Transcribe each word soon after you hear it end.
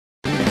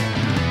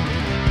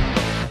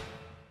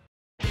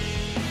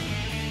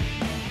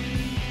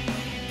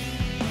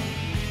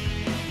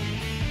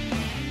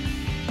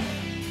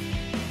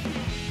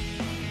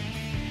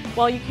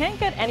Well, you can't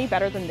get any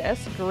better than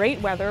this.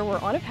 Great weather, we're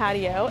on a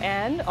patio,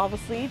 and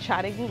obviously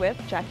chatting with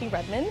Jackie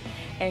Redmond,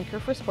 anchor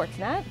for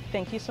Sportsnet.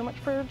 Thank you so much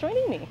for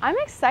joining me. I'm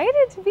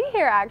excited to be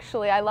here,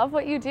 actually. I love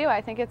what you do.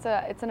 I think it's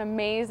an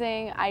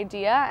amazing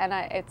idea, and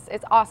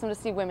it's awesome to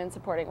see women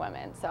supporting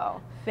women.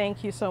 So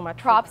thank you so much.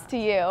 Props to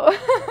you.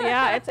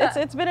 Yeah,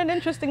 it's been an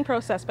interesting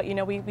process, but you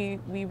know, we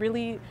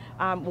really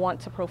want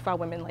to profile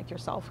women like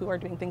yourself who are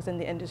doing things in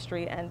the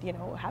industry and, you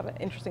know, have an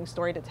interesting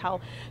story to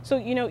tell. So,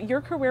 you know, your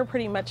career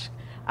pretty much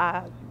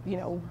you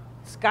know,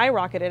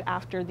 skyrocketed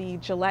after the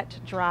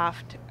Gillette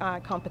draft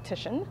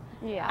competition.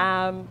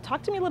 Yeah.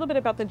 Talk to me a little bit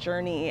about the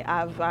journey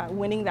of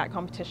winning that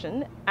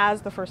competition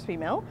as the first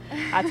female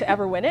to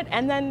ever win it,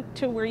 and then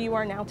to where you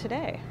are now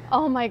today.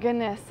 Oh my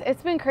goodness,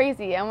 it's been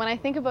crazy. And when I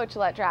think about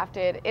Gillette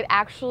Drafted, it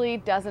actually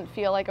doesn't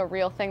feel like a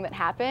real thing that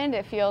happened.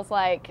 It feels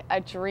like a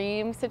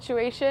dream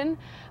situation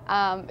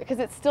because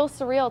it's still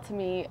surreal to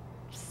me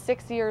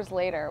 6 years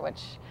later,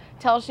 which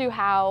tells you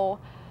how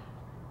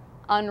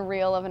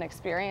unreal of an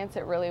experience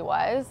it really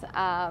was.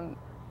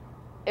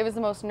 It was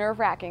the most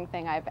nerve-wracking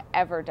thing I've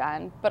ever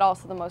done, but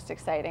also the most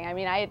exciting. I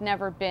mean, I had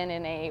never been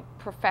in a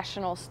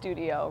professional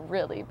studio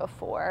really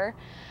before.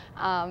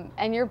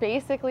 And you're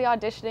basically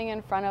auditioning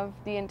in front of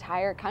the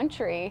entire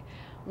country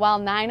while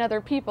 9 other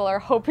people are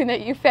hoping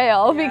that you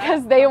fail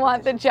because they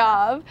want the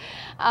job.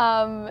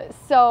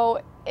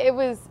 So it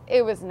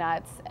was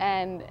nuts,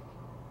 and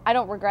I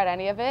don't regret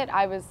any of it.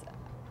 I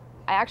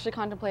actually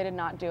contemplated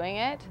not doing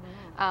it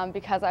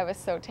because I was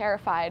so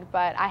terrified,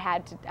 but I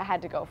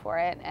had to go for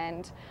it,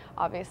 and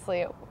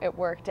obviously it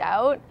worked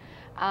out.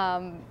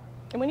 And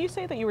when you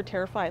say that you were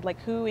terrified, like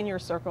who in your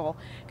circle?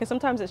 Because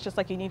sometimes it's just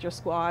like you need your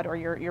squad or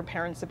your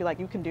parents to be like,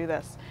 you can do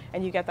this,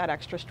 and you get that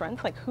extra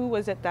strength. Like who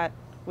was it that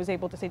was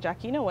able to say,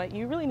 Jackie, you know what,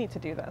 you really need to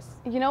do this?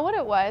 You know what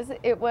it was?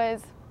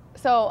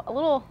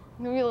 So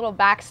maybe a little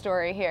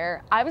backstory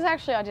here. I was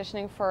actually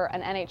auditioning for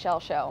an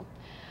NHL show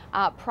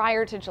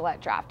prior to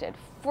Gillette Drafted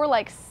for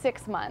like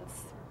 6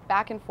 months,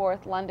 back and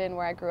forth, London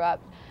where I grew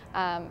up,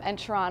 and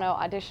Toronto,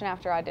 audition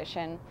after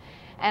audition.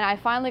 And I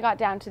finally got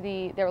down to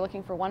they were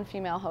looking for 1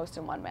 female host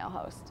and 1 male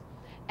host.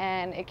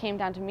 And it came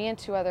down to me and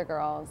 2 other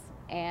girls,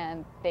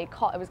 and it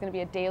was gonna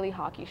be a daily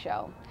hockey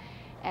show.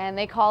 And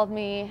they called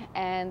me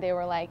and they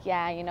were like,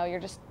 yeah, you know,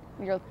 you're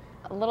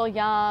a little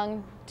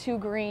young, too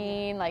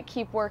green, like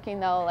keep working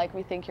though, like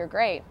we think you're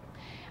great.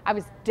 I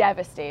was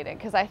devastated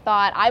because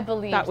I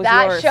believed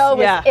that show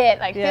was it,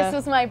 like this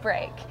was my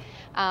break.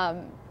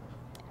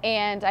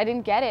 And I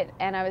didn't get it,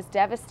 and I was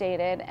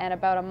devastated. And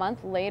about a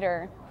month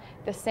later,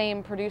 the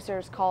same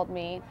producers called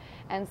me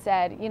and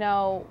said, you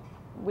know,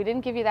 we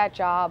didn't give you that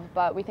job,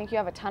 but we think you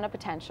have a ton of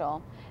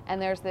potential,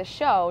 and there's this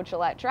show,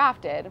 Gillette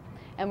Drafted,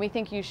 and we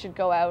think you should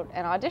go out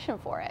and audition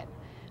for it,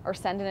 or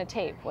send in a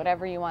tape,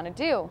 whatever you want to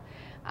do,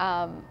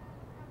 and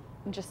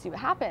just see what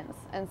happens.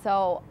 And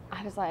so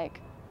I was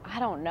like, I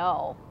don't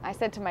know. I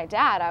said to my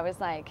dad, I was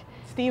like,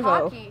 Steve-O.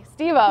 Hockey.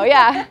 Steve-O,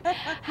 yeah.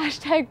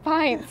 Hashtag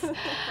pints.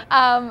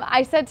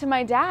 I said to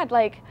my dad,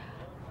 like,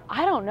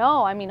 I don't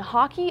know. I mean,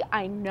 hockey,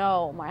 I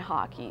know my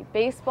hockey.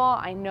 Baseball,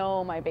 I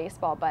know my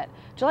baseball. But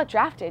Gillette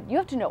Drafted, you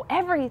have to know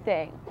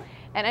everything.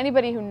 And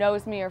anybody who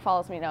knows me or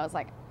follows me knows,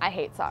 like, I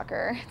hate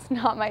soccer. It's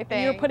not my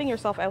thing. You're putting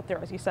yourself out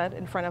there, as you said,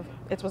 in front of,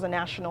 it was a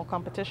national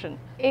competition.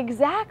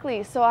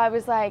 Exactly. So I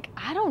was like,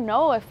 I don't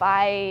know if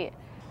I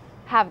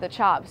have the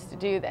chops to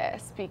do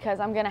this,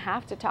 because I'm gonna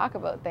have to talk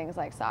about things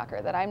like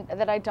soccer that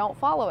I don't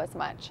follow as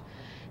much.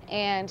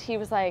 And he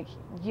was like,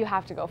 you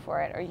have to go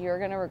for it or you're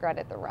gonna regret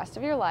it the rest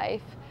of your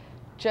life.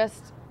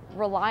 Just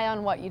rely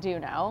on what you do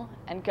know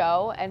and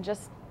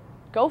just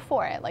go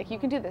for it. Like, you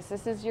can do this.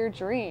 This is your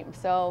dream,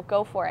 so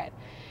go for it.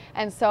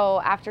 And so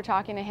after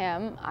talking to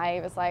him, I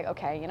was like,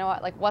 okay, you know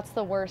what, like, what's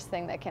the worst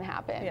thing that can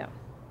happen? Yeah.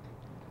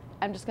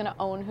 I'm just gonna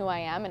own who I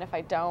am, and if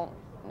I don't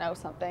know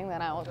something,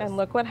 then I will just, and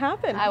look what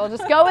happened. I will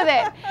just go with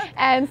it.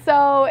 And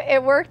so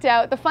it worked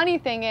out. The funny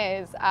thing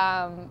is,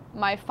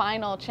 my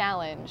final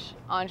challenge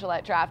on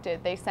Gillette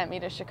Drafted, they sent me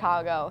to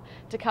Chicago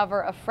to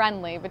cover a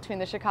friendly between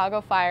the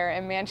Chicago Fire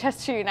and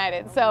Manchester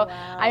United. So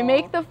wow. I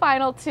make the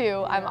final 2.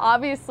 Yeah. I'm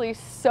obviously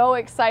so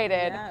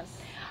excited. Yes.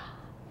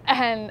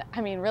 And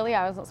I mean, really,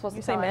 I wasn't supposed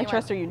to say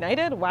Manchester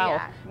United?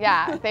 Wow.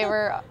 Yeah,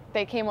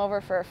 they came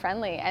over for a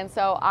friendly, and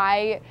so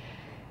I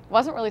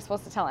wasn't really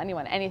supposed to tell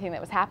anyone anything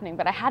that was happening,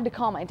 but I had to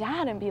call my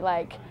dad and be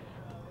like,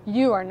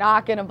 you are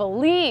not going to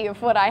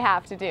believe what I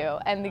have to do.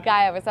 And the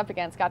guy I was up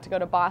against got to go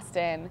to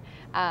Boston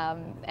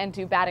and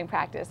do batting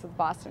practice with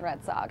Boston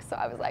Red Sox. So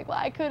I was like,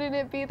 why couldn't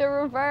it be the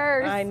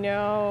reverse? I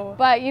know.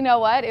 But you know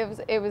what?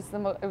 It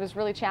was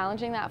really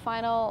challenging, that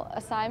final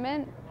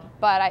assignment.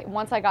 But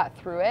once I got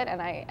through it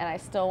and I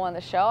still won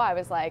the show, I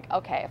was like,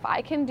 okay, if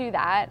I can do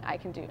that, I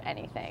can do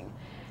anything.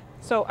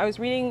 So I was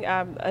reading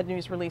a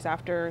news release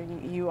after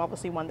you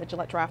obviously won the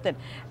Gillette Drafted,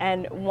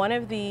 and one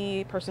of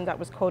the person that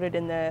was quoted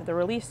in the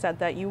release said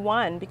that you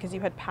won because you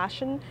had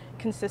passion,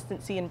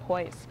 consistency, and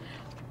poise.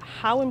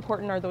 How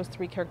important are those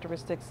 3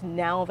 characteristics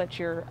now that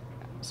you're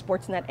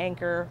Sportsnet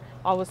anchor,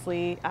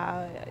 obviously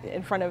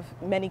in front of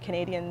many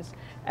Canadians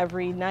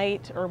every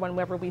night or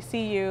whenever we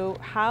see you.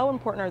 How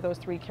important are those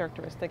three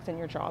characteristics in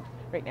your job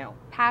right now?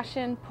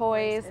 Passion,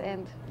 poise,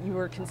 and you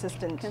were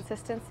consistent.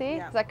 Consistency.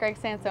 Yeah. Is that Greg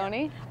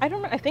Sansoni? Yeah. I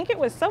don't know. I think it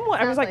was someone.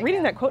 I was like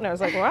reading that quote and I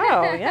was like,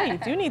 wow, yeah, you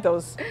do need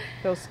those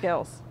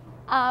skills.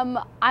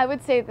 I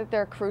would say that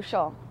they're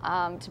crucial,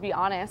 to be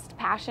honest.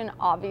 Passion,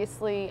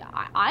 obviously,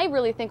 I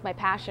really think my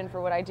passion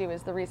for what I do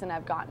is the reason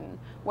I've gotten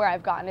where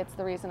I've gotten. It's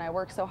the reason I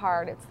work so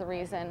hard. It's the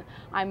reason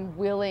I'm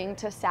willing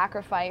to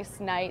sacrifice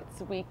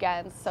nights,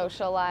 weekends,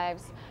 social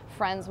lives,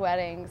 friends'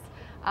 weddings,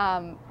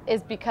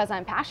 is because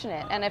I'm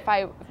passionate. And if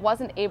I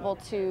wasn't able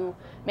to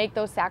make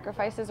those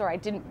sacrifices, or I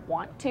didn't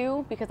want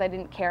to because I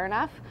didn't care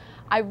enough,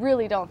 I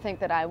really don't think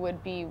that I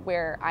would be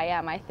where I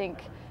am. I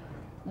think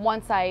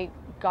once I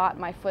got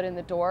my foot in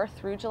the door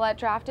through Gillette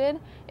Drafted,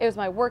 it was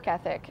my work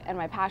ethic and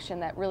my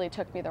passion that really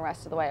took me the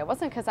rest of the way. It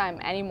wasn't because I'm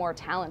any more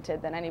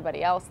talented than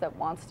anybody else that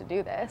wants to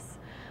do this.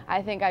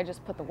 I think I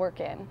just put the work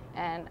in,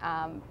 and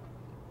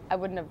I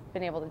wouldn't have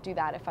been able to do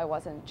that if I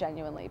wasn't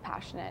genuinely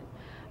passionate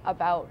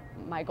about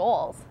my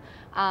goals.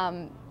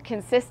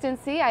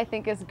 Consistency, I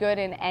think, is good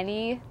in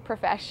any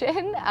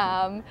profession.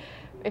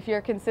 If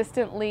you're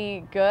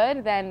consistently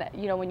good, then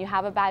when you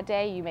have a bad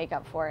day, you make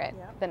up for it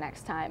the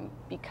next time,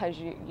 because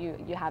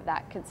you have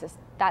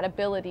that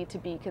ability to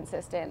be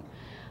consistent.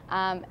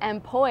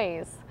 And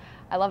poise,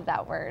 I love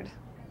that word.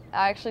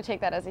 I actually take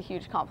that as a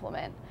huge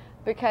compliment,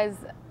 because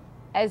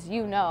as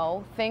you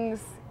know,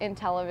 things in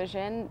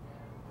television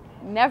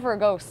never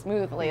go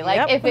smoothly.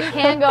 Like if it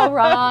can go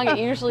wrong, it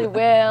usually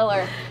will,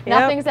 or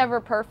nothing's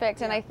ever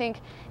perfect. And I think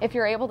if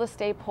you're able to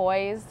stay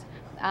poised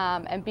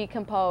and be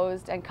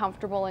composed and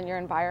comfortable in your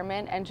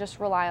environment and just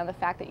rely on the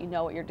fact that you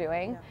know what you're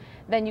doing,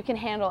 then you can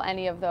handle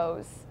any of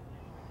those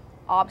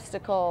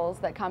obstacles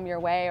that come your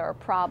way or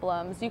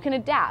problems. You can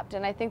adapt,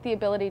 and I think the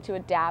ability to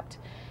adapt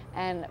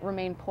and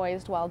remain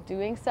poised while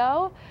doing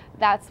so,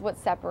 that's what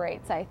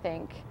separates, I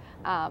think,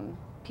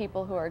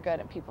 people who are good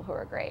and people who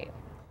are great.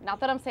 Not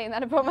that I'm saying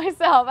that about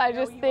myself. I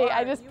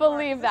just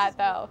believe that,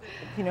 though.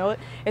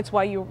 It's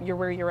why you're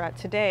where you're at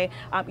today.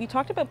 You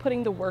talked about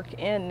putting the work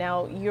in.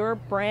 Now, your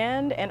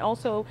brand and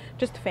also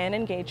just fan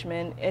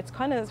engagement, it's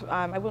kind of,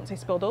 I wouldn't say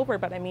spilled over,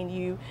 but I mean,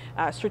 you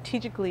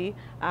strategically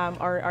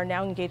are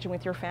now engaging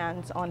with your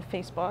fans on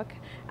Facebook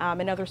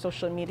and other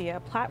social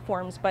media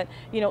platforms. But,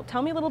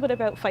 tell me a little bit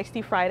about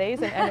Feisty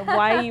Fridays and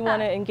why you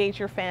want to engage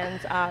your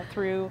fans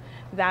through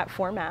that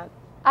format.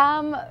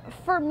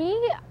 For me,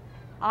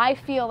 I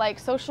feel like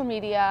social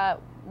media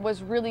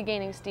was really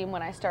gaining steam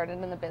when I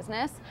started in the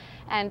business,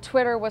 and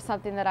Twitter was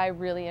something that I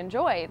really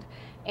enjoyed.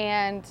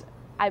 And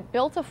I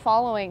built a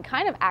following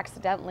kind of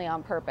accidentally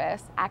on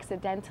purpose.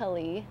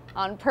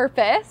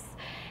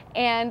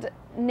 And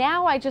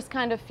now I just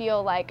kind of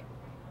feel like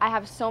I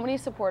have so many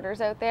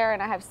supporters out there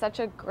and I have such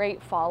a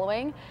great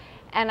following,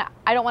 and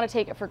I don't want to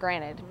take it for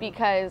granted,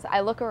 because I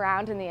look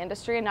around in the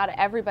industry and not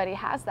everybody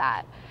has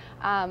that.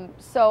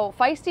 So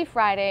Feisty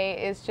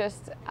Friday is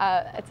just,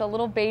 it's a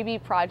little baby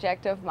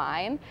project of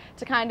mine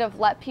to kind of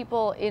let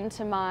people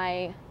into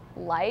my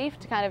life,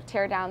 to kind of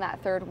tear down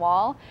that third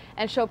wall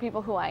and show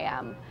people who I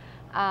am.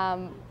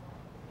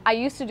 I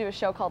used to do a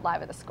show called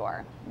Live at the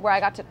Score, where I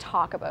got to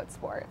talk about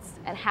sports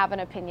and have an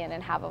opinion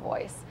and have a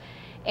voice.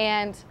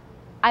 And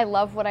I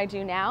love what I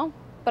do now,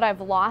 but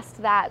I've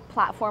lost that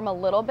platform a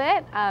little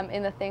bit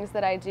in the things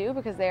that I do,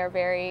 because they are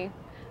very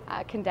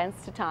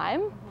condensed to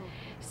time.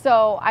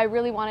 So I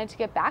really wanted to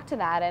get back to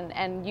that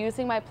and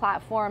using my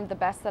platform the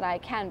best that I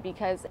can,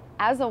 because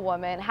as a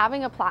woman,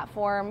 having a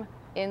platform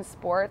in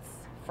sports,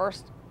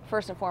 first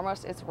and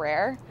foremost, it's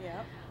rare.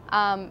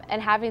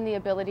 And having the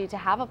ability to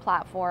have a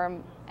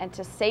platform and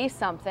to say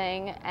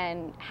something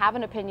and have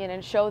an opinion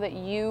and show that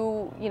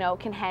you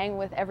can hang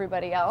with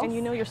everybody else. And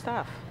you know your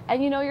stuff.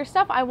 And you know your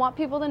stuff. I want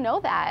people to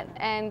know that.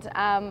 And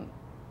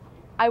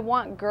I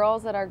want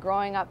girls that are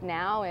growing up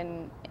now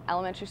in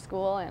elementary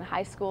school and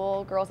high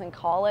school, girls in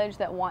college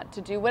that want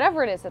to do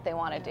whatever it is that they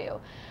want to do,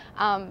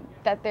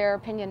 that their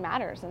opinion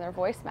matters and their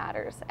voice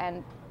matters.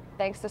 And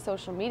thanks to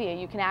social media,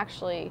 you can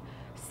actually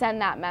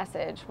send that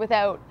message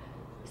without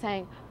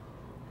saying,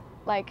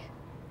 like,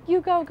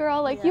 you go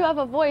girl, like you have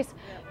a voice.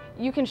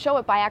 You can show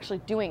it by actually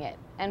doing it,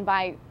 and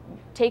by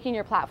taking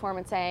your platform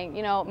and saying,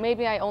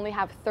 maybe I only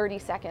have 30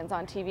 seconds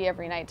on TV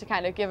every night to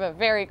kind of give a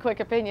very quick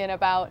opinion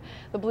about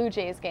the Blue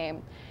Jays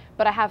game.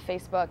 But I have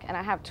Facebook, and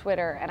I have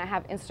Twitter, and I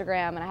have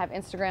Instagram, and I have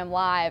Instagram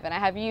Live, and I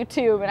have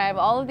YouTube, and I have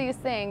all of these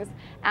things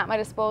at my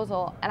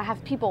disposal, and I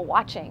have people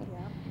watching.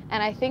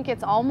 And I think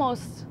it's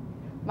almost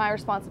my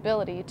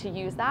responsibility to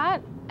use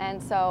that.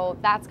 And so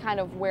that's kind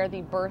of where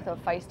the birth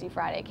of Feisty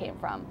Friday came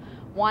from.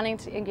 Wanting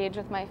to engage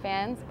with my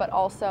fans, but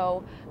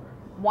also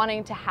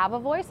wanting to have a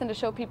voice and to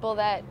show people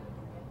that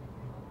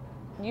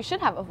you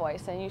should have a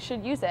voice and you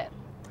should use it.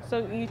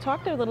 So you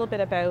talked a little bit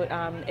about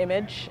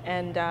image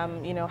and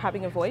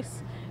having a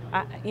voice.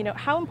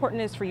 How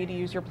important is for you to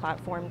use your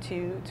platform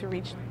to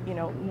reach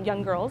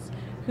young girls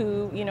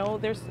who, you know,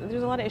 there's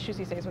a lot of issues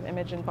these days with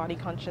image and body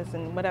conscious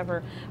and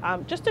whatever,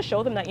 just to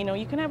show them that, you know,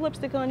 you can have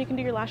lipstick on, you can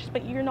do your lashes,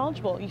 but you're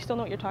knowledgeable, you still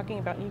know what you're talking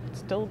about, and you can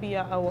still be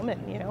a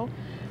woman, you know?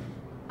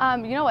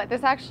 You know what,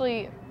 this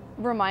actually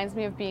reminds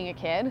me of being a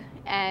kid,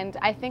 and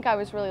I think I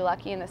was really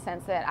lucky in the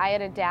sense that I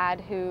had a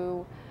dad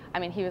who, I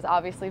mean, he was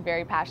obviously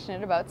very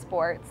passionate about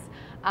sports,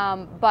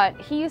 but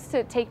he used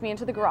to take me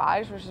into the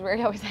garage, which is where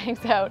he always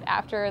hangs out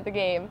after the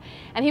game,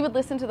 and he would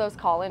listen to those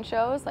call-in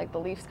shows, like the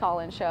Leafs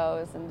call-in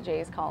shows and the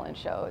Jays call-in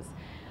shows,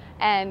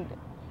 and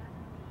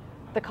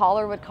the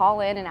caller would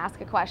call in and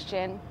ask a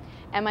question,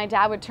 and my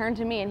dad would turn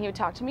to me and he would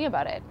talk to me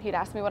about it. He'd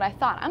ask me what I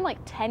thought. I'm like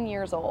 10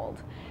 years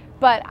old,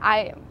 but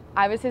I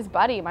was his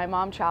buddy. My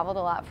mom traveled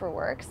a lot for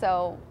work,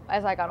 so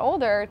as I got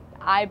older,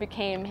 I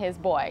became his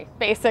boy,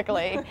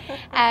 basically.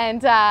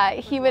 And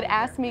he would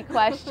ask me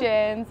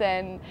questions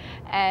and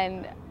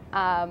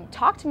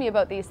talk to me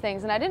about these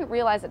things, and I didn't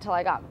realize it till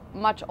I got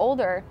much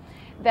older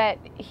that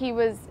he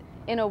was,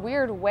 in a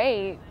weird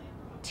way,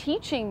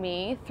 teaching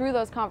me through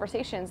those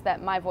conversations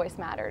that my voice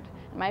mattered,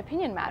 my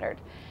opinion mattered.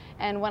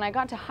 And when I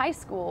got to high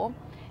school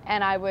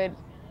and I would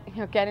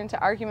get into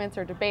arguments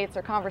or debates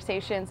or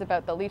conversations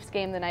about the Leafs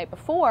game the night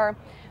before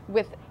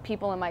with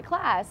people in my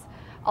class,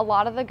 a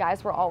lot of the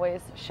guys were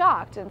always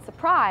shocked and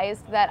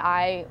surprised that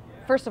I,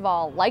 first of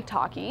all, liked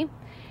hockey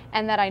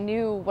and that I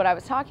knew what I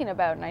was talking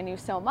about and I knew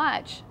so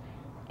much,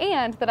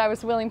 and that I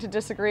was willing to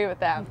disagree with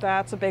them.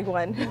 That's a big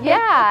one.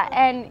 Yeah,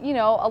 and you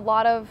know, a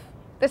lot of,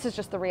 this is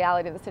just the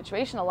reality of the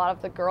situation, a lot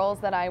of the girls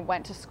that I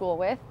went to school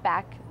with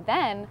back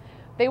then,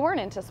 they weren't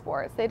into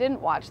sports. They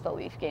didn't watch the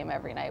Leaf game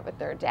every night with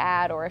their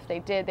dad, or if they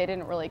did, they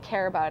didn't really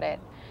care about it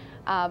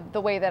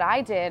the way that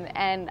I did.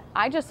 And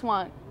I just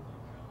want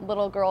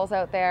little girls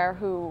out there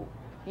who,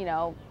 you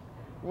know,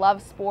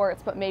 love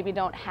sports but maybe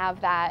don't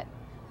have that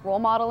role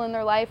model in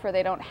their life, or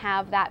they don't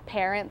have that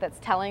parent that's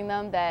telling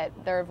them that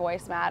their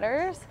voice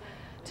matters,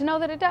 to know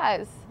that it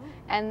does.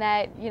 And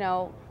that, you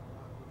know,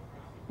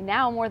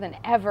 now more than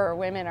ever,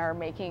 women are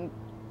making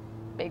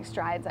big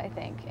strides, I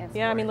think, in sports.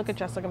 Yeah, I mean, look at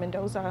Jessica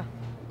Mendoza.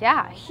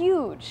 Yeah,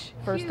 huge.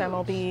 First huge.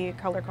 MLB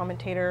color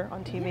commentator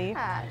on TV.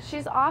 Yeah,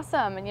 she's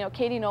awesome. And you know,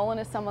 Katie Nolan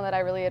is someone that I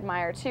really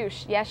admire too.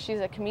 Yes, she's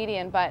a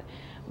comedian, but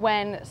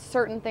when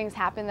certain things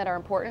happen that are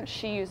important,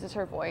 she uses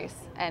her voice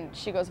and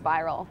she goes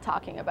viral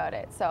talking about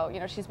it. So,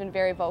 you know, she's been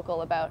very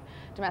vocal about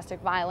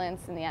domestic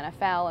violence in the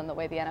NFL and the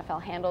way the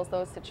NFL handles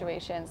those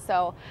situations.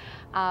 So,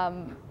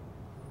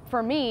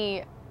 for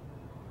me,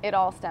 it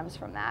all stems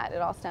from that.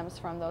 It all stems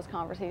from those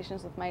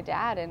conversations with my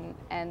dad,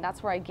 and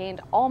that's where I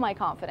gained all my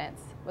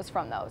confidence, was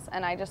from those.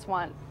 And I just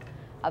want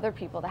other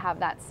people to have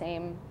that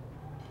same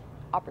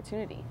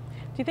opportunity.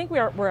 Do you think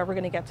we're ever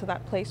going to get to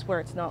that place where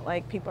it's not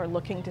like people are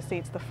looking to see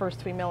it's the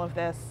first female of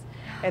this?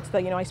 It's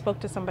the, you know, I spoke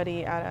to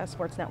somebody at a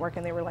sports network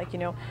and they were like, you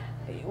know,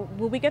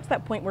 will we get to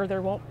that point where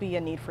there won't be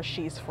a need for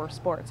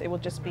She's4Sports? It will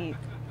just be,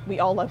 we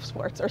all love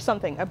sports or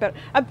something, a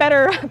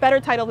better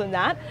title than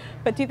that.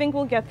 But do you think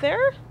we'll get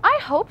there? I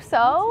hope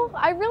so.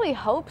 I really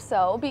hope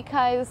so,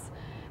 because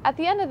at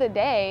the end of the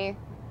day,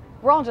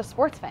 we're all just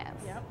sports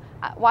fans. Yep.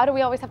 Why do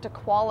we always have to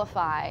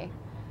qualify?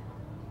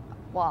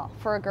 Well,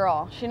 for a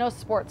girl, she knows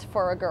sports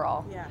for a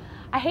girl. Yeah.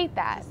 I hate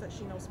that. Just that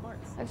she knows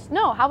sports.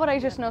 No, how about I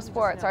just know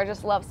sports, or I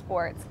just love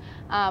sports?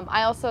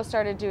 I also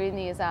started doing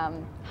these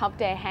hump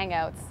day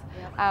hangouts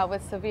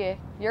with Sofia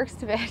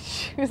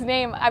Jurkstovich, whose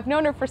name, I've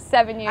known her for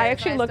 7 years. I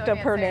actually looked up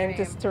her name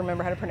just to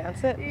remember how to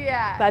pronounce it.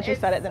 Yeah. Glad you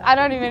said it. I'm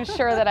not even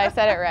sure that I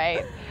said it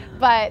right.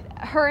 But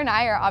her and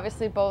I are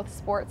obviously both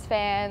sports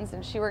fans,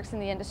 and she works in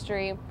the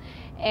industry.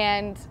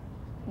 And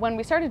when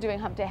we started doing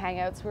hump day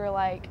hangouts, we were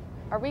like,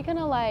 are we gonna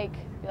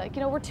be like,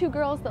 you know, we're two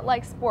girls that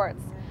like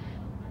sports.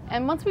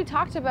 And once we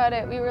talked about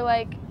it, we were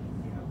like,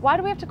 why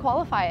do we have to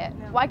qualify it?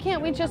 Why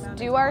can't we just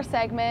do our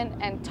segment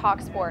and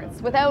talk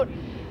sports without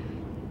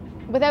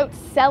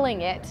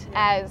selling it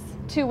as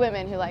two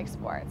women who like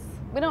sports?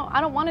 I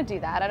don't want to do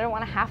that. I don't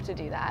want to have to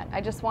do that.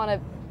 I just want to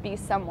be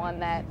someone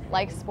that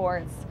likes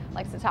sports,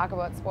 likes to talk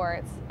about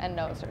sports, and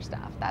knows her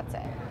stuff. That's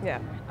it. Yeah.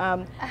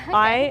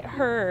 I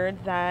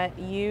heard that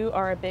you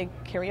are a big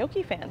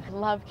karaoke fan. I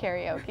love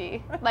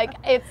karaoke. Like,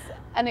 it's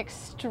an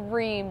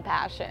extreme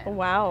passion.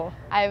 Wow.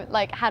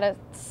 I had a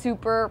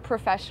super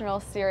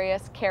professional,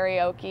 serious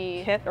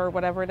karaoke kit or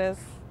whatever it is.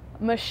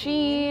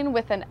 Machine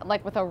with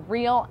a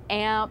real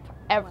amp.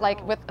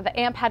 Like, with the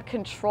amp had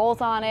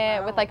controls on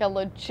it, with like a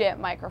legit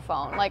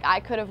microphone. Like, I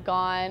could have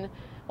gone.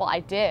 Well,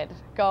 I did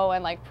go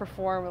and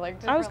perform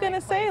I was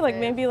gonna say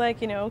maybe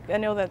you know, I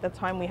know that at the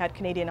time we had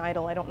Canadian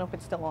Idol. I don't know if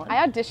it's still on.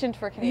 I auditioned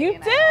for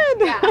Canadian Idol. You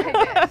did? Yeah, I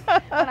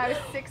did. When I was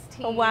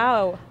 16. Oh,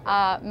 wow.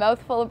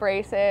 Mouthful of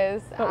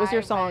braces. What was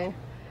your song?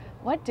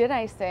 What did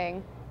I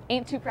sing?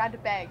 Ain't Too Proud to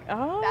Beg.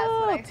 Oh,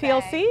 that's what I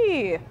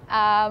TLC.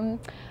 sang.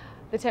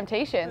 The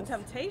Temptations. The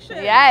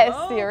Temptations. Yes,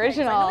 oh, the okay.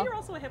 original. I know you're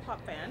also a hip hop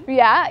fan.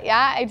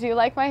 Yeah, I do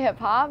like my hip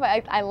hop.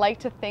 I like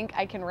to think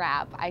I can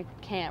rap. I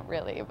can't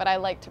really, but I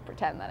like to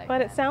pretend that I can.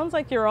 But it sounds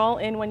like you're all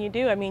in when you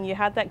do. I mean, you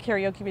had that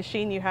karaoke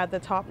machine, you had the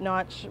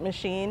top-notch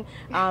machine.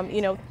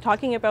 You know,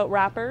 talking about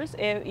rappers,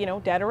 you know,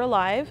 dead or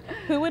alive,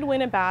 who would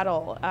win a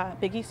battle?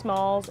 Biggie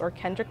Smalls or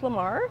Kendrick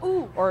Lamar?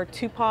 Ooh. Or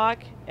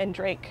Tupac and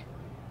Drake?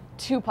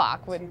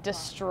 Tupac would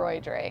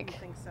destroy Drake. You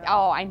think so?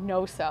 Oh, I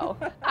know so.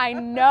 I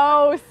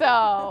know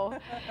so.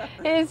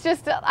 It's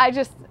just,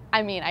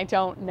 I mean, I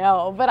don't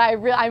know, but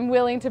I'm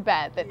willing to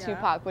bet that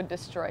Tupac would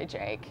destroy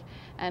Drake.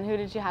 And who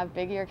did you have,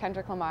 Biggie or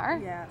Kendrick Lamar?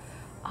 Yes.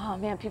 Oh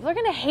man, people are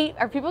gonna hate.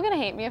 Are people gonna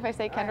hate me if I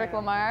say Kendrick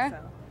Lamar?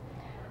 think so.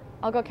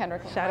 I'll go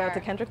Kendrick Lamar. Shout out to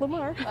Kendrick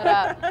Lamar.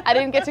 But, I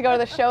didn't get to go to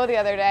the show the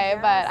other day,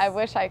 but I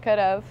wish I could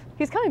have.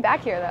 He's coming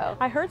back here though.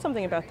 I heard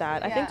something about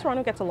that. I think Yeah.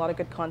 Toronto gets a lot of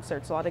good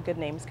concerts, a lot of good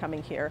names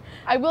coming here.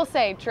 I will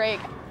say,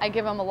 Drake, I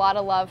give him a lot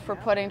of love for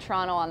putting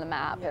Toronto on the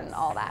map and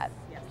all that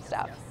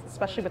stuff.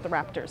 Especially with the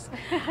Raptors.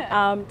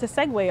 To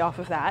segue off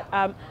of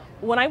that,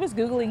 when I was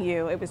Googling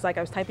you, it was like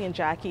I was typing in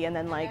Jackie and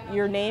then like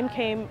your name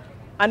came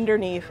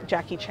underneath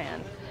Jackie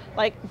Chan.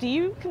 Like, do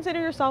you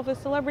consider yourself a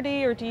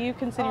celebrity or do you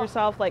consider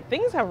yourself, like,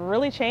 things have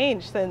really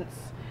changed since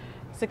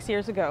 6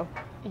 years ago?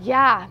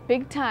 Yeah,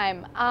 big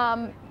time.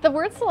 The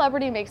word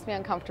celebrity makes me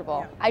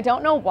uncomfortable. I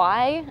don't know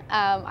why.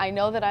 I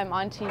know that I'm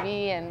on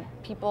TV and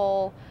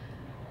people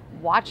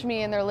watch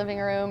me in their living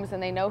rooms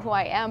and they know who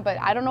I am, but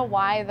I don't know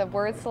why the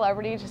word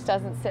celebrity just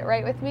doesn't sit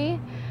right with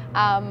me.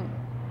 I'm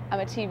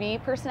a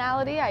TV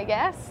personality, I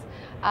guess.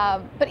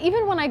 But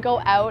even when I go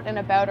out and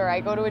about, or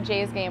I go to a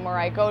Jays game, or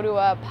I go to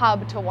a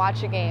pub to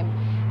watch a game,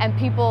 and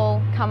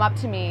people come up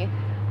to me,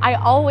 my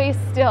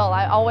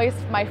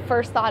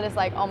first thought is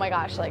like, oh my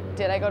gosh, like,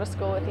 did I go to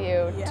school with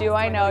you? Yes, Do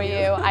I know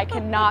you? I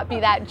cannot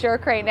be that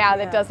jerk right now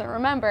that doesn't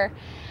remember.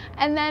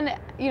 And then,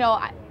 you know,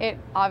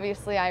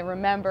 obviously I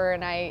remember,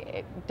 and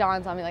it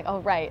dawns on me like, oh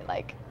right,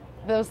 like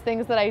those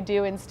things that I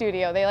do in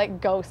studio, they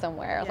like go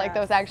somewhere. Like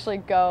those actually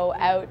go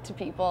out to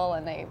people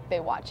and they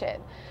watch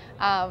it.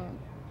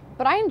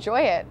 But I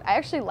enjoy it. I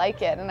actually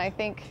like it, and I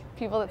think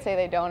people that say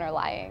they don't are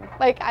lying.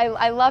 Like,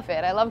 I love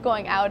it. I love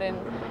going out and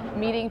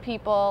meeting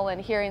people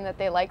and hearing that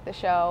they like the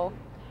show.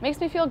 It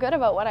makes me feel good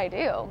about what I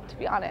do, to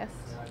be honest.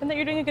 And that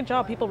you're doing a good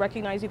job. People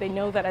recognize you. They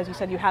know that, as you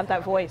said, you have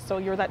that voice, so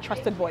you're that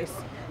trusted voice.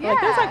 Like,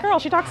 there's that girl.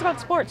 She talks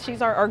about sports.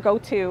 She's our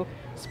go-to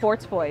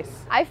sports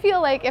voice. I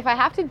feel like if I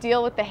have to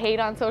deal with the hate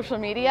on social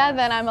media,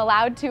 then I'm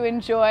allowed to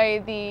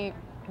enjoy the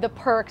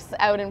perks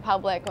out in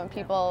public when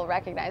people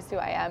recognize who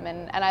I am,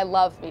 and I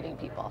love meeting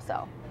people.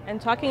 So.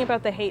 And talking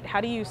about the hate,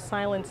 how do you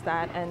silence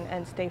that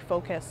and stay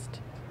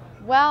focused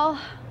Well,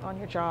 on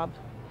your job?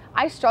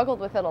 I struggled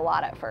with it a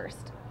lot at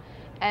first.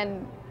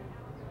 And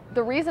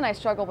the reason I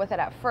struggled with it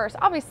at first,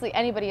 obviously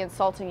anybody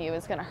insulting you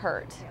is going to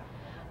hurt.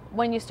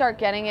 When you start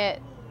getting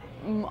it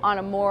on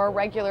a more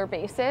regular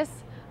basis,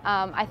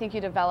 I think you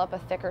develop a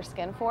thicker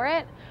skin for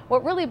it.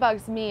 What really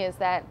bugs me is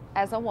that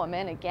as a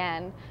woman,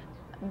 again,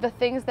 the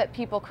things that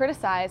people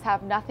criticize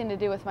have nothing to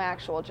do with my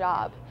actual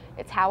job.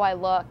 It's how I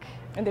look.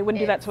 And they wouldn't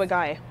do that to a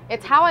guy.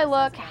 It's how I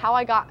look, how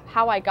I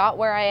got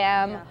where I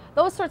am,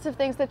 those sorts of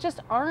things that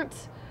just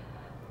aren't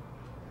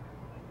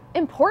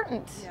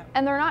important,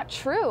 and they're not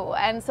true.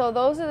 And so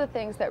those are the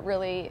things that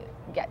really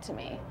get to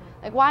me.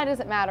 Like, why does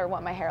it matter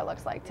what my hair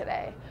looks like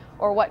today?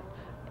 Or what,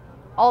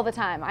 all the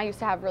time, I used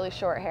to have really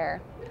short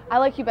hair. I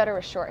like you better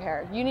with short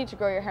hair. You need to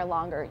grow your hair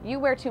longer. You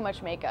wear too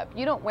much makeup.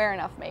 You don't wear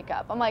enough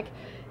makeup. I'm like,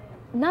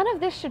 none of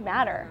this should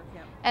matter.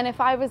 And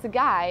if I was a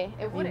guy,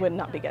 it wouldn't. You would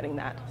not be getting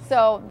that.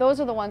 So those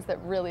are the ones that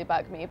really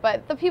bug me.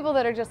 But the people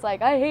that are just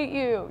like, I hate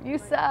you, you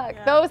suck,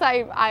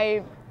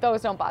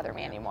 those don't bother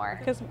me anymore.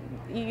 Because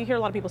you hear a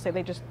lot of people say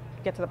they just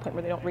get to the point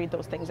where they don't read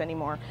those things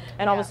anymore.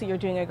 And obviously you're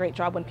doing a great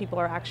job when people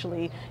are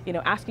actually, you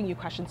know, asking you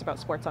questions about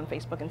sports on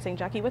Facebook and saying,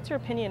 Jackie, what's your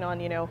opinion on,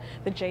 you know,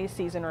 the Jays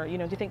season, or, you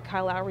know, do you think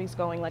Kyle Lowry's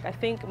going? Like, I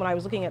think when I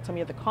was looking at some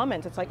of the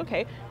comments, it's like,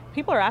 okay,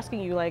 people are asking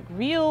you like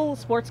real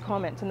sports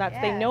comments, and that's,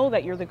 they know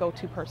that you're the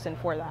go-to person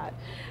for that.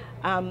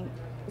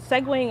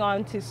 Segueing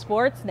on to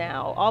sports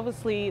now,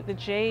 obviously the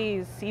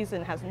Jays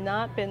season has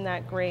not been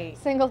that great.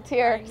 Single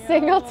tier,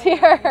 single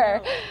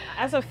tier.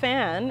 As a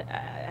fan,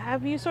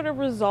 have you sort of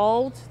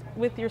resolved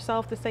with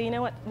yourself to say, you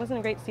know what, it wasn't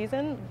a great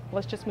season,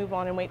 let's just move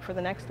on and wait for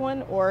the next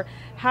one? Or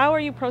how are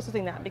you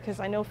processing that? Because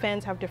I know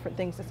fans have different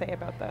things to say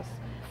about this.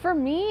 For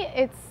me,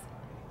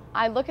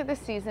 I look at this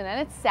season and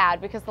it's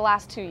sad because the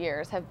last 2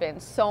 years have been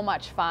so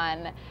much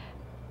fun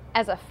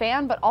as a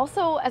fan, but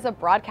also as a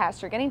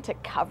broadcaster, getting to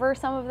cover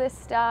some of this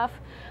stuff.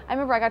 I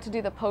remember I got to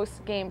do the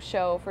post-game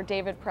show for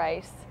David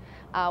Price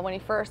when he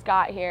first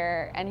got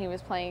here, and he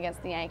was playing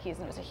against the Yankees,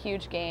 and it was a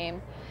huge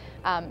game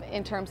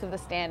in terms of the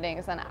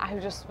standings, and I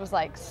just was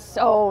like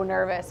so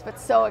nervous, but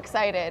so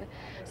excited.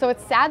 So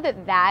it's sad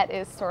that that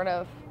is sort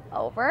of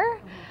over.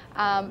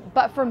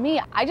 But for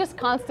me, I just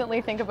constantly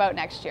think about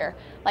next year.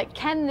 Like,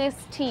 can this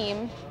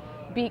team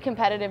be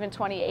competitive in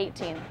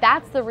 2018?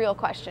 That's the real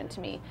question to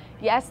me.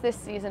 Yes, this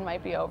season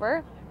might be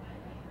over,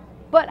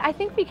 But I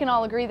think we can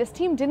all agree this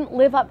team didn't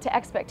live up to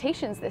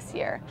expectations this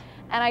year.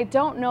 And I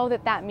don't know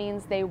that that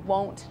means they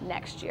won't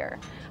next year.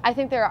 I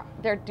think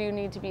there do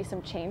need to be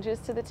some changes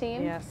to the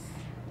team. Yes.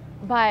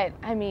 But,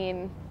 I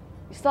mean,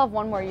 you still have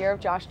one more year of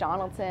Josh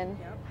Donaldson.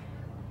 Yep.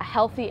 A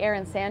healthy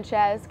Aaron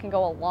Sanchez can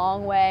go a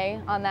long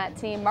way on that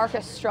team.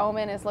 Marcus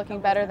Stroman is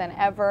looking better than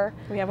ever.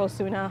 We have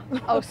Osuna.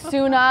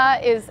 Osuna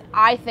is,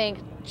 I think,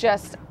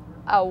 just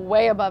a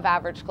way above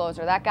average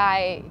closer. That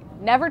guy,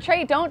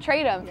 don't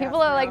trade him.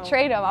 People are like,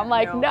 trade him. I'm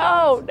like,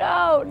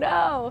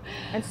 no.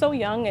 And so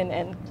young,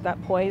 and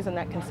that poise and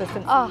that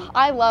consistency. Oh,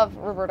 I love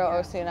Roberto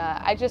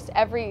Osuna.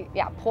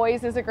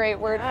 Poise is a great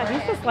word for him.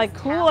 He's just like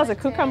cool as a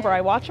cucumber.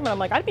 I watch him and I'm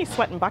like, I'd be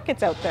sweating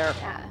buckets out there.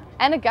 Yeah.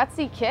 And a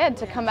gutsy kid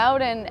to come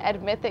out and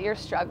admit that you're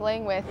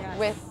struggling with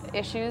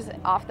issues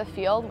off the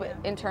field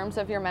in terms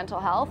of your mental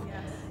health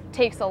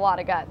takes a lot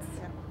of guts.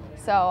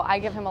 So I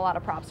give him a lot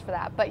of props for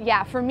that. But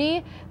yeah, for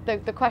me,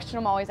 the question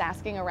I'm always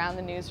asking around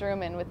the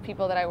newsroom and with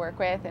people that I work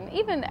with, and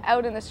even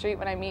out in the street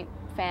when I meet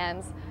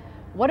fans,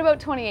 what about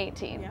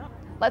 2018? Yeah.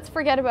 Let's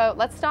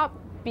stop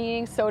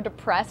being so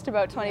depressed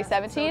about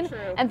 2017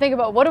 and think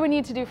about what do we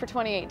need to do for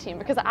 2018,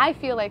 because I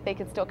feel like they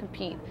could still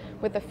compete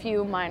with a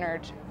few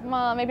minor,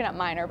 well, maybe not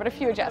minor, but a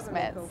few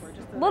adjustments.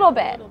 A little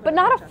bit, but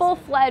not a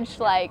full-fledged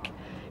like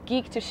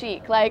geek to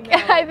chic. Like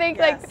I think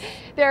like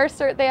they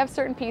have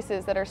certain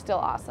pieces that are still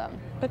awesome.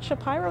 But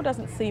Shapiro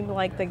doesn't seem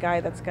like the guy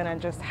that's gonna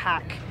just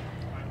hack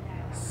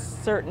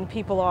certain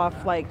people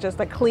off, like just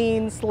a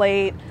clean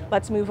slate,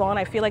 let's move on.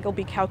 I feel like it'll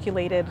be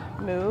calculated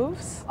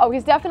moves. Oh,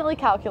 he's definitely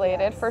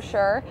calculated for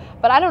sure,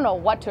 but I don't know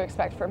what to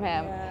expect from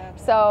him. Yeah.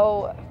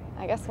 So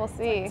I guess we'll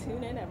see. Like,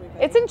 tune in,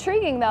 everybody. It's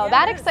intriguing though.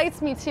 That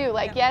excites me too.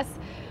 Like yes,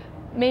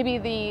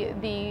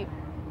 maybe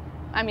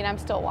I mean, I'm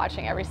still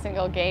watching every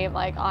single game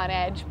like on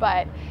edge,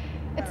 but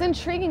it's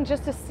intriguing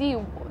just to see,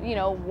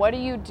 what do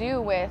you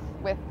do with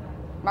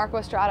Marco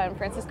Estrada and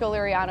Francisco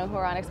Liriano, who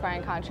are on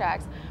expiring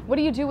contracts? What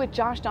do you do with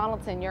Josh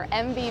Donaldson, your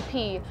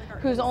MVP,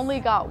 who's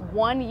only got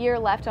 1 year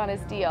left on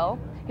his deal?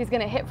 He's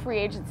going to hit free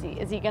agency.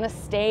 Is he going to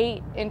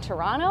stay in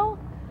Toronto?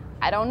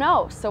 I don't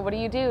know. So what do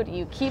you do? Do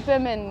you keep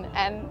him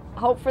and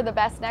hope for the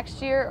best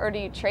next year, or do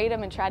you trade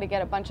him and try to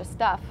get a bunch of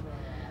stuff?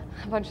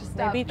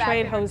 Maybe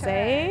trade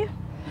Jose?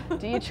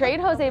 Do you trade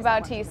Jose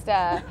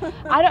Bautista?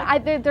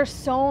 There's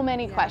so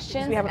many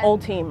questions. We have an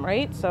old team,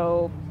 right?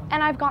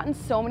 And I've gotten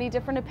so many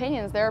different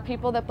opinions. There are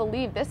people that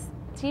believe this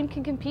team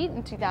can compete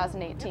in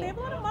 2018. They have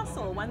a lot of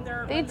muscle when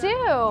they're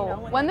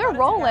when they're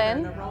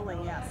rolling. They're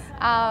rolling, yes.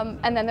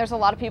 And then there's a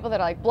lot of people that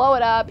are like, blow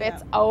it up,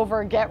 it's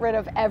over, get rid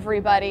of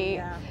everybody.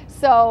 Yeah.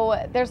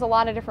 So there's a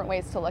lot of different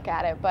ways to look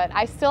at it, but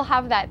I still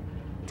have that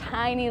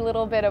tiny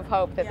little bit of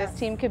hope that this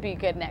team could be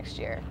good next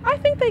year. I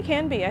think they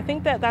can be. I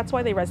think that's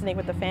why they resonate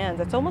with the fans.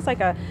 It's almost like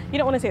you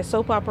don't want to say a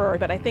soap opera,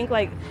 but I think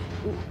like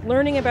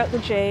learning about the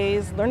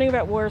Jays, learning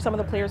about where some of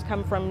the players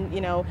come from,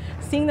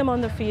 seeing them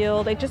on the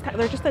field, they're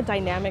just a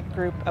dynamic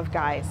group of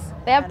guys.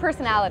 They have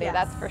personality,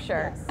 that's for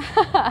sure.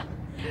 Yes.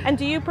 And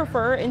do you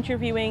prefer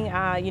interviewing,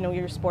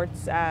 your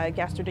sports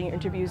guests, or doing your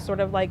interviews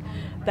sort of like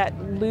that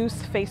loose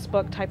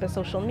Facebook type of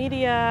social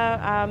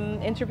media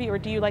interview, or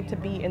do you like to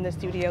be in the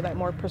studio, that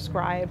more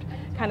prescribed,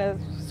 kind of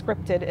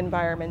scripted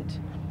environment?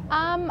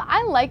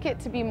 I like it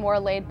to be more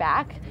laid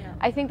back. Yeah.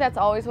 I think that's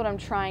always what I'm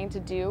trying to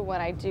do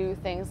when I do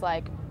things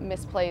like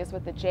misplays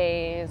with the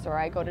Jays, or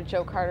I go to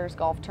Joe Carter's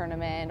golf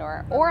tournament,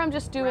 or I'm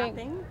just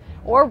doing...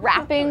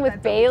 rapping with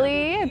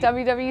Bailey, a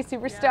WWE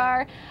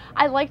superstar.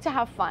 I like to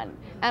have fun,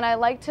 and I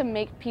like to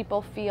make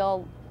people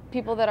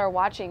that are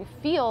watching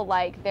feel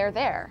like they're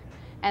there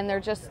and they're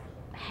just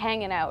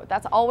hanging out.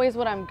 That's always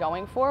what I'm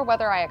going for.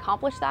 Whether I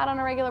accomplish that on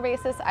a regular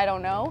basis, I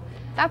don't know.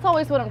 That's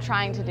always what I'm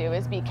trying to do,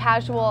 is be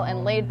casual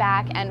and laid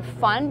back and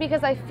fun,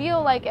 because I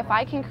feel like if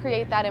I can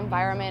create that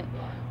environment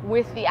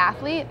with the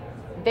athlete,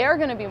 they're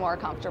going to be more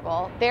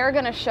comfortable. They're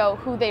going to show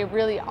who they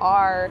really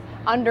are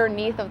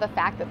underneath of the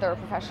fact that they're a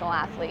professional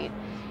athlete.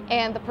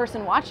 And the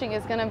person watching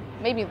is going to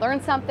maybe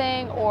learn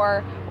something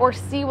or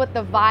see what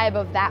the vibe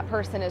of that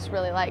person is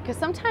really like. Because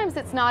sometimes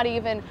it's not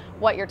even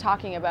what you're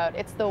talking about.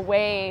 It's the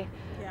way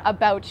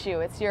about you.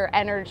 It's your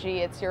energy.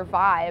 It's your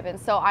vibe. And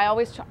so I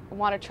always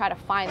want to try to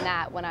find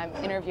that when I'm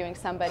interviewing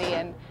somebody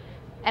and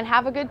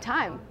have a good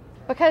time.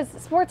 Because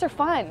sports are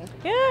fun.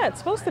 Yeah, it's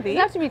supposed to be. You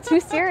don't have to be too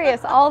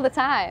serious all the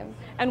time.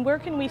 And where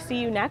can we see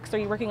you next? Are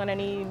you working on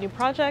any new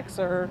projects,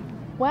 or?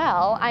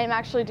 Well, I'm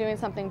actually doing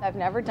something I've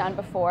never done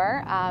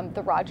before,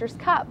 the Rogers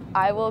Cup.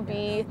 I will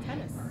be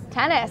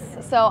tennis.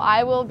 So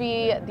I will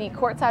be the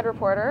courtside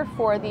reporter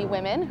for the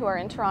women who are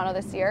in Toronto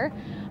this year.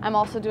 I'm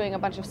also doing a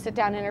bunch of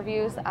sit-down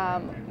interviews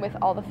with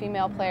all the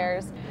female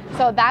players.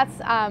 So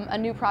that's a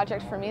new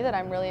project for me that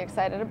I'm really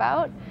excited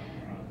about.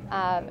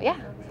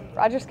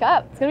 Rogers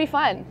Cup. It's going to be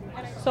fun.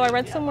 So I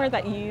read somewhere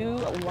that you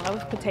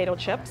love potato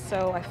chips,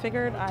 so I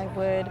figured I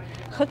would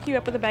hook you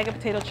up with a bag of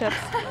potato chips.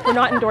 We're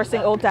not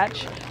endorsing Old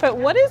Dutch, but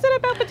what is it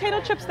about potato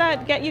chips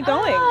that get you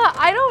going?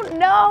 I don't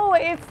know.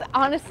 It's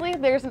honestly,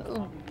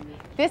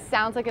 this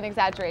sounds like an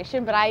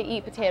exaggeration, but I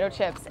eat potato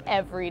chips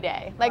every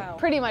day, like Wow.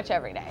 pretty much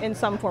every day. In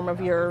some form of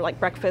your like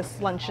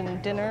breakfast, lunch,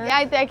 and dinner?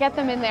 Yeah, I get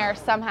them in there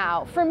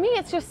somehow. For me,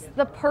 it's just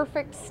the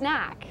perfect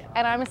snack,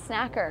 and I'm a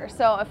snacker.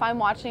 So if I'm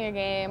watching a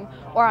game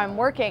or I'm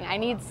working, I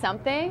need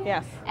something.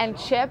 Yes. And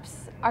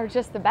chips are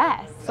just the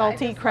best.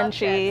 Salty, I just love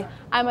crunchy. chips.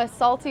 I'm a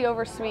salty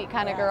over sweet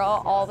kind of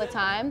girl all the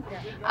time.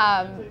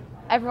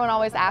 Everyone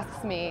always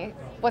asks me,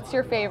 what's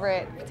your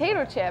favorite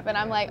potato chip? And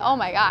I'm like, oh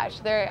my gosh,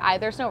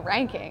 there's no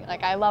ranking.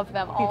 Like, I love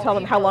them all. You tell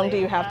them how long do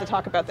equally. you have to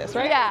talk about this,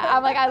 right? Yeah,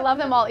 I'm like, I love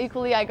them all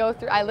equally.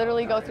 I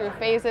literally go through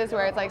phases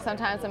where it's like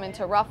sometimes I'm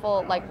into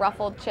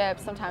ruffled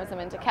chips, sometimes I'm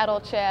into kettle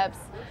chips,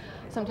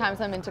 sometimes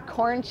I'm into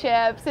corn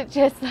chips. It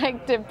just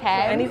like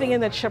depends. Anything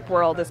in the chip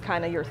world is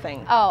kind of your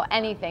thing. Oh,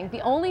 anything.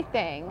 The only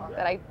thing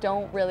that I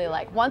don't really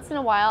like, once in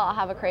a while I'll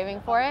have a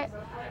craving for it.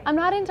 I'm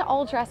not into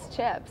all dressed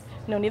chips.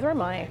 No, neither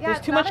am I. Yeah, There's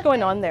it's too not much a going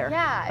thing. on there.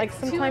 Yeah, like it's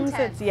too sometimes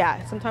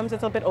intense. sometimes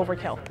it's a bit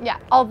overkill. Yeah,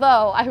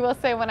 although I will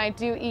say when I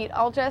do eat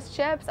all dressed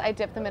chips, I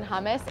dip them in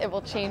hummus. It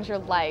will change your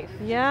life.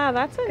 Yeah,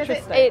 that's Because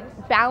interesting.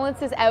 it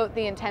balances out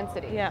the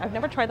intensity. Yeah, I've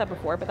never tried that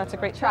before, but that's a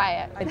great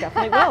Try tip. it. I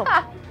definitely will.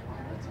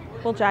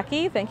 Well,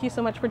 Jackie, thank you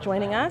so much for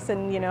joining us,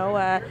 and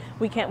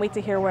we can't wait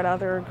to hear what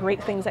other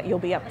great things that you'll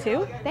be up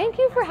to. Thank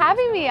you for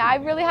having me. I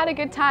really had a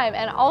good time.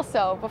 And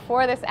also,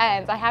 before this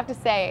ends, I have to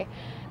say,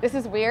 this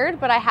is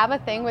weird, but I have a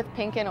thing with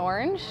pink and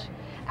orange.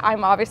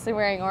 I'm obviously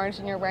wearing orange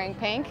and you're wearing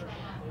pink.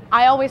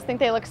 I always think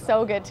they look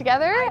so good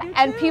together,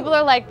 and people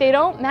are like, they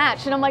don't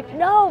match, and I'm like,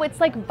 no, it's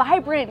like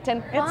vibrant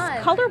and fun.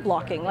 It's color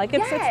blocking, like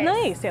it's Yes.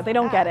 nice. Yeah, they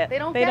don't get it. They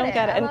don't get it.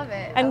 I And, love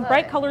it. I and love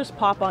bright it. colors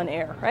pop on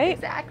air, right?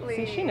 Exactly.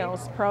 See, she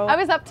knows, pro. I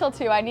was up till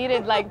 2. I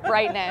needed like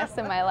brightness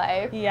in my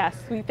life. Yes,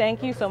 we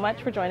thank you so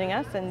much for joining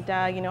us, and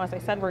as I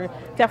said, we're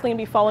definitely gonna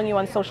be following you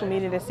on social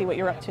media to see what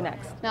you're up to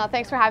next. No,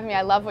 thanks for having me.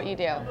 I love what you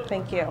do.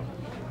 Thank you.